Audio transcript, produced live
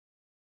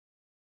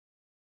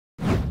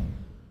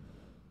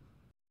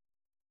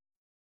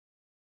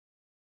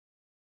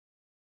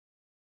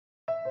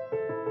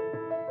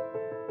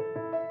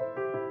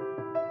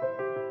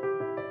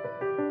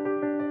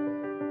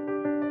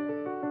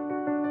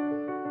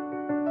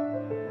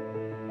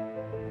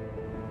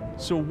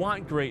So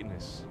want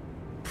greatness,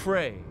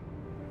 pray,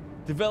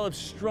 develop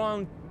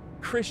strong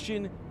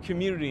Christian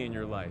community in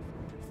your life.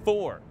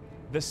 4,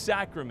 the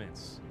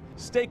sacraments.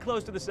 Stay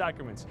close to the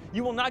sacraments.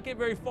 You will not get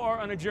very far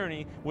on a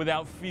journey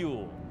without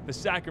fuel. The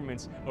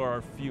sacraments are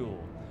our fuel.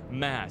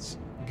 Mass.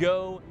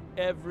 Go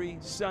every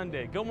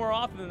Sunday. Go more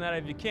often than that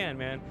if you can,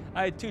 man.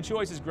 I had 2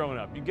 choices growing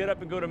up. You get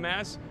up and go to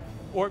Mass,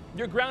 or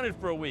you're grounded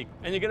for a week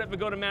and you get up and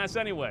go to Mass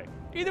anyway.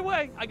 Either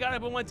way, I got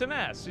up and went to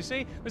Mass. You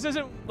see, this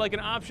isn't like an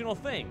optional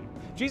thing.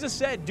 Jesus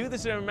said, do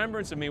this in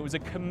remembrance of me. It was a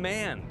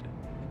command.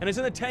 And it's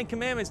in the 10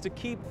 Commandments to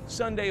keep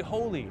Sunday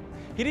holy.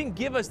 He didn't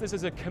give us this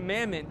as a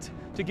commandment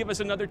to give us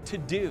another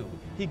to-do.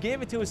 He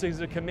gave it to us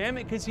as a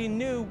commandment because He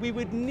knew we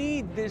would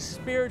need this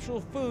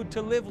spiritual food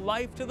to live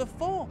life to the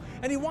full.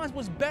 And He wants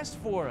what's best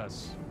for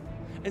us.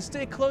 And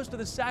stay close to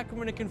the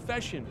sacrament of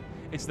confession.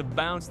 It's the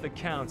bounce that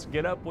counts.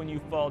 Get up when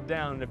you fall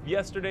down. And if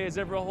yesterday is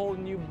ever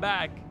holding you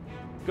back,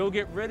 go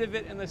get rid of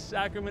it in the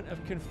sacrament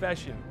of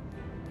confession.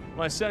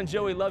 My son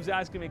Joey loves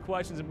asking me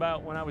questions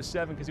about when I was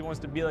 7 because he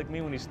wants to be like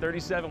me when he's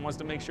 37, wants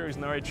to make sure he's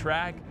on the right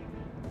track.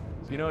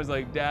 So, you know, he's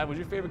like, Dad, was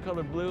your favorite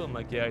color blue? I'm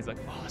like, yeah. He's like,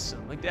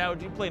 awesome. Like, Dad,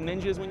 did you play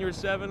ninjas when you were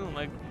 7? I'm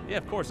like, yeah,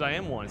 of course, I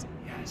am one. He's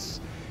like,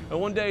 yes. And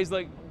one day he's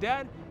like,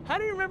 Dad, how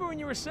do you remember when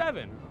you were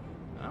 7?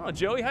 I don't know,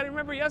 Joey, how do you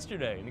remember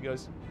yesterday? And he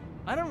goes,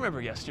 I don't remember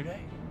yesterday.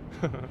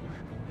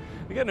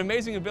 You got an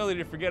amazing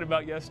ability to forget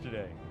about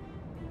yesterday.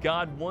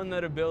 God won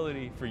that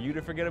ability for you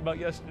to forget about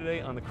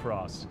yesterday on the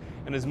cross.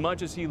 And as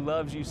much as He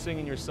loves you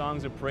singing your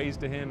songs of praise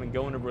to Him and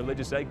going to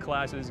religious ed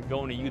classes and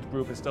going to youth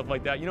group and stuff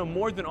like that, you know,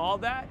 more than all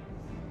that,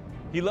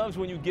 He loves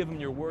when you give Him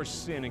your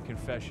worst sin in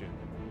confession.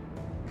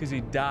 Because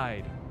He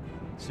died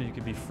so you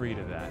could be free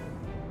to that.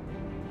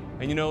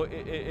 And you know,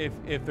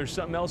 if there's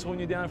something else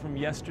holding you down from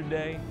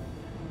yesterday,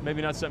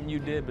 maybe not something you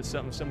did, but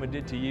something someone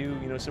did to you,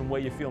 you know, some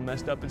way you feel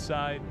messed up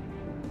inside,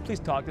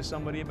 please talk to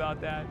somebody about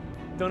that.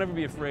 Don't ever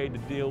be afraid to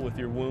deal with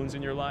your wounds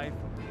in your life,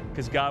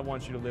 because God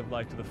wants you to live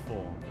life to the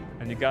full.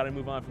 And you got to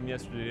move on from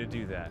yesterday to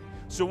do that.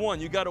 So 1,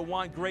 you got to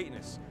want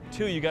greatness.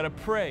 2, you got to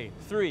pray.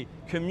 3,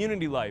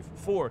 community life.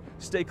 4,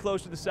 stay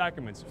close to the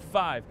sacraments.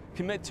 5,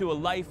 commit to a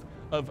life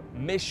of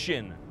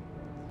mission.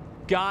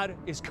 God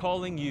is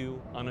calling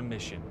you on a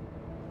mission.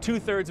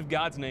 2/3 of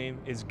God's name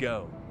is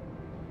go.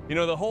 You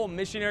know, the whole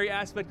missionary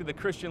aspect of the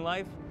Christian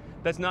life,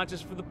 that's not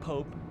just for the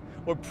Pope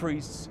or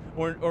priests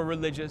or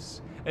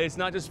religious. And it's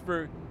not just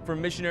for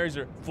missionaries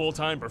or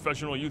full-time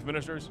professional youth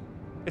ministers.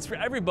 It's for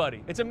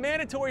everybody. It's a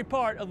mandatory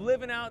part of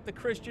living out the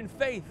Christian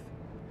faith.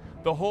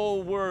 The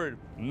whole word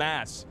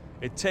Mass,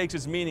 it takes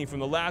its meaning from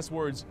the last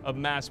words of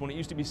Mass when it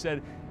used to be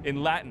said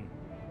in Latin.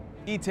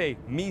 Ite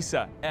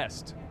missa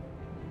est.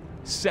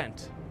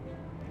 Sent.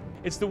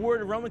 It's the word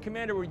a Roman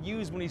commander would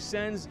use when he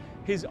sends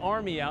his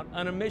army out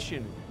on a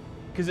mission,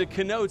 because it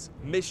connotes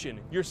mission.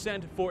 You're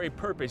sent for a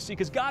purpose. See,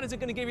 because God isn't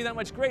going to give you that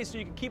much grace so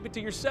you can keep it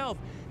to yourself.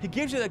 He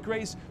gives you that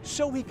grace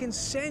so He can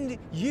send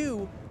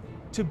you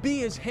to be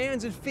His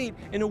hands and feet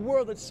in a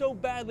world that so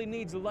badly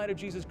needs the light of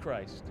Jesus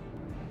Christ.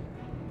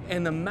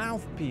 And the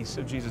mouthpiece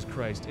of Jesus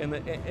Christ,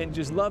 and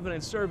just loving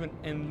and serving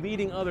and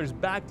leading others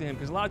back to Him.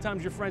 Because a lot of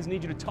times your friends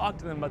need you to talk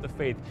to them about the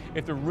faith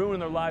if they're ruining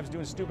their lives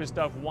doing stupid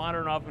stuff,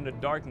 wandering off into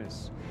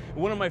darkness.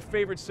 One of my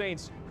favorite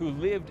saints who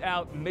lived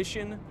out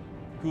mission,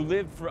 who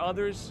lived for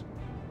others,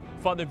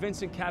 Father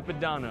Vincent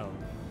Capodanno.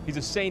 He's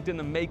a saint in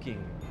the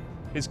making.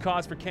 His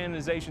cause for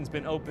canonization's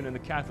been open in the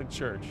Catholic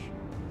Church.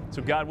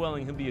 So God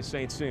willing, he'll be a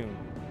saint soon.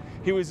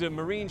 He was a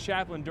Marine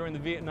chaplain during the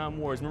Vietnam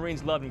Wars.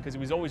 Marines loved him because he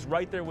was always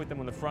right there with them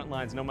on the front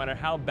lines, no matter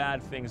how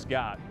bad things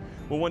got.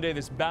 Well, one day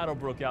this battle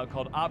broke out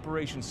called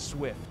Operation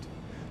Swift.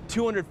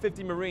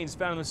 250 Marines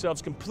found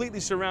themselves completely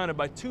surrounded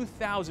by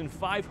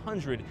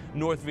 2,500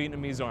 North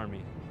Vietnamese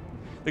army.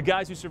 The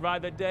guys who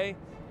survived that day,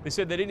 they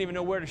said they didn't even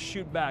know where to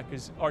shoot back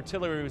because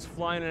artillery was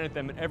flying in at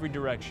them in every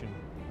direction.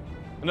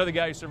 Another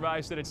guy who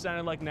survived said it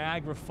sounded like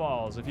Niagara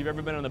Falls. If you've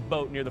ever been on a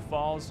boat near the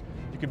falls,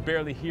 you could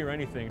barely hear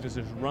anything, just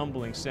this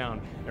rumbling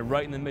sound. And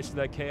right in the midst of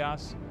that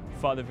chaos,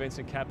 Father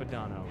Vincent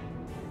Capodanno.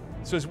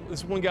 So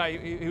this one guy,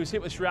 he was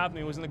hit with shrapnel,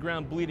 he was on the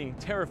ground bleeding,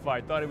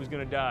 terrified, thought he was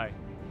going to die.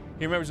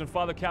 He remembers when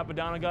Father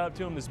Capodanno got up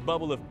to him, this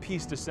bubble of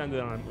peace descended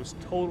on him. It was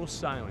total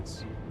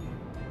silence.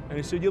 And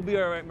he said, "You'll be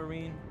all right,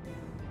 Marine.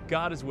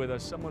 God is with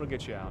us. Someone will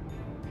get you out."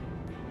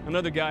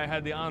 Another guy I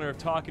had the honor of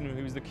talking to him.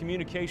 He was the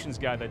communications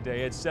guy that day.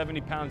 He had 70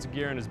 pounds of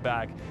gear in his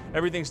back.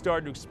 Everything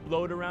started to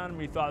explode around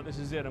him. He thought, this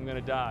is it, I'm going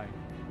to die.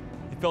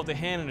 He felt a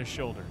hand on his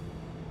shoulder.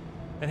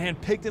 That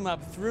hand picked him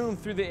up, threw him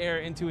through the air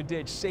into a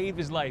ditch, saved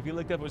his life. He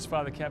looked up at his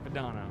Father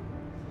Capodanno.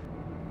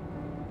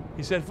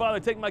 He said, "Father,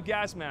 take my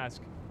gas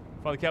mask."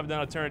 Father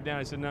Capodanno turned it down.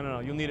 He said,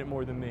 no, you'll need it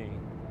more than me.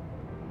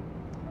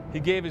 He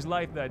gave his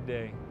life that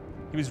day.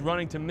 He was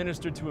running to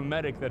minister to a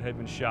medic that had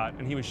been shot,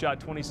 and he was shot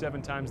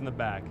 27 times in the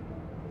back.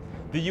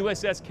 The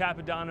USS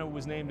Capodanno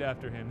was named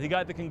after him. He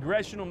got the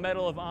Congressional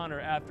Medal of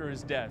Honor after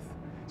his death.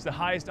 It's the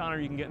highest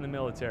honor you can get in the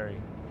military.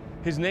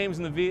 His name's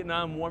in the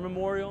Vietnam War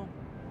Memorial.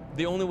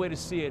 The only way to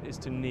see it is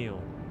to kneel.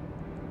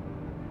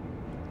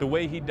 The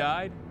way he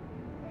died,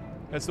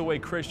 that's the way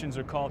Christians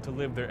are called to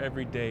live their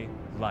everyday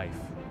life.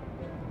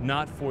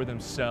 not for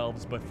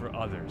themselves, but for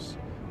others.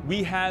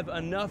 We have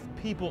enough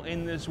people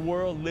in this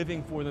world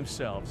living for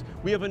themselves.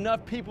 We have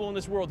enough people in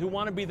this world who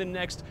want to be the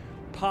next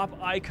pop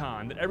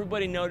icon that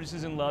everybody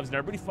notices and loves and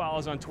everybody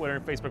follows on Twitter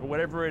and Facebook or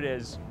whatever it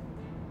is.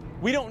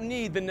 We don't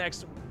need the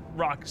next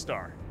rock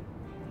star.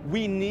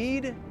 We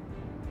need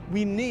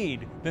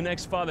the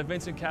next Father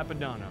Vincent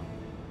Capodanno.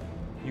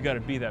 You got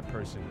to be that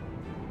person.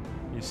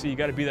 You see, you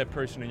got to be that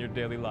person in your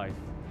daily life.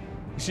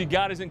 You see,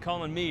 God isn't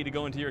calling me to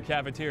go into your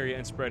cafeteria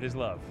and spread His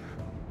love,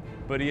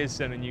 but He is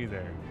sending you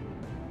there.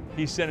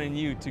 He's sending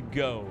you to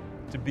go,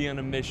 to be on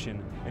a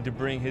mission, and to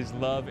bring His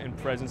love and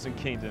presence and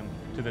kingdom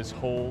to this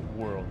whole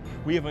world.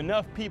 We have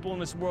enough people in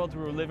this world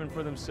who are living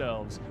for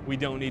themselves. We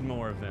don't need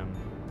more of them.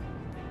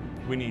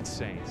 We need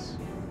saints.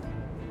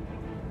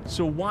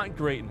 So want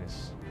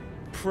greatness,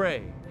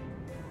 pray,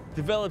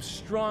 develop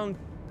strong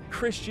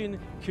Christian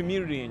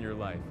community in your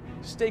life,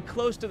 stay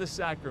close to the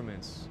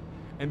sacraments,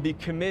 and be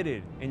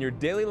committed in your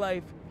daily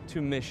life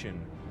to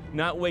mission.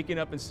 Not waking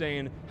up and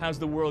saying, how's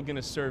the world going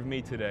to serve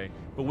me today?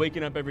 But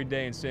waking up every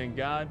day and saying,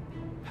 God,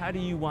 how do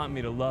you want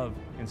me to love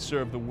and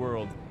serve the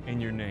world in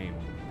your name?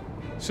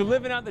 So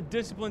living out the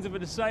disciplines of a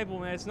disciple,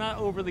 man, it's not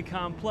overly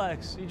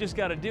complex. You just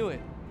got to do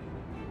it.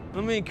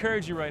 Let me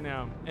encourage you right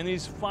now, in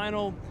these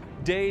final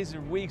days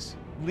or weeks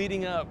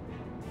leading up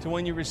to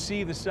when you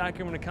receive the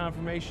sacrament of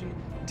confirmation,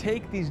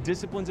 take these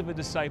disciplines of a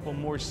disciple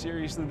more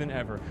seriously than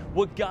ever.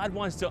 What God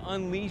wants to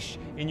unleash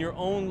in your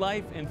own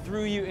life and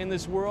through you in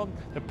this world,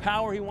 the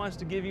power He wants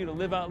to give you to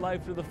live out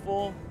life to the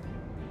full,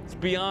 it's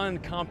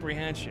beyond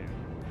comprehension.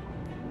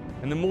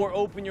 And the more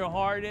open your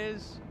heart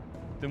is,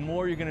 the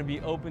more you're going to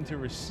be open to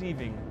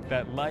receiving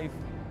that life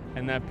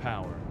and that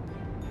power.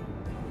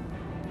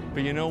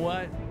 But you know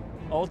what?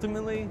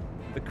 Ultimately,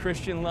 the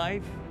Christian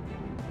life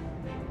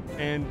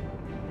and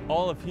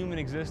all of human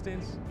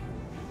existence,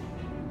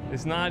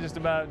 it's not just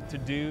about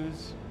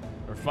to-dos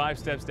or 5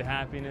 steps to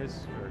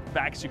happiness or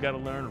facts you got to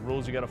learn or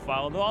rules you got to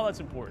follow. Though all that's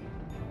important.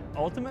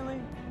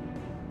 Ultimately,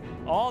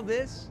 all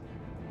this,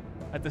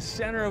 at the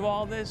center of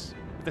all this,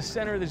 at the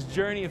center of this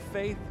journey of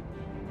faith,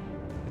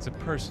 it's a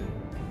person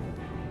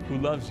who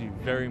loves you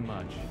very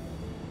much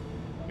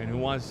and who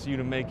wants you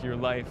to make your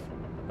life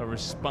a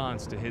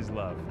response to His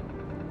love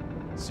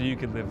so you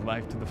can live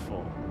life to the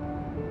full.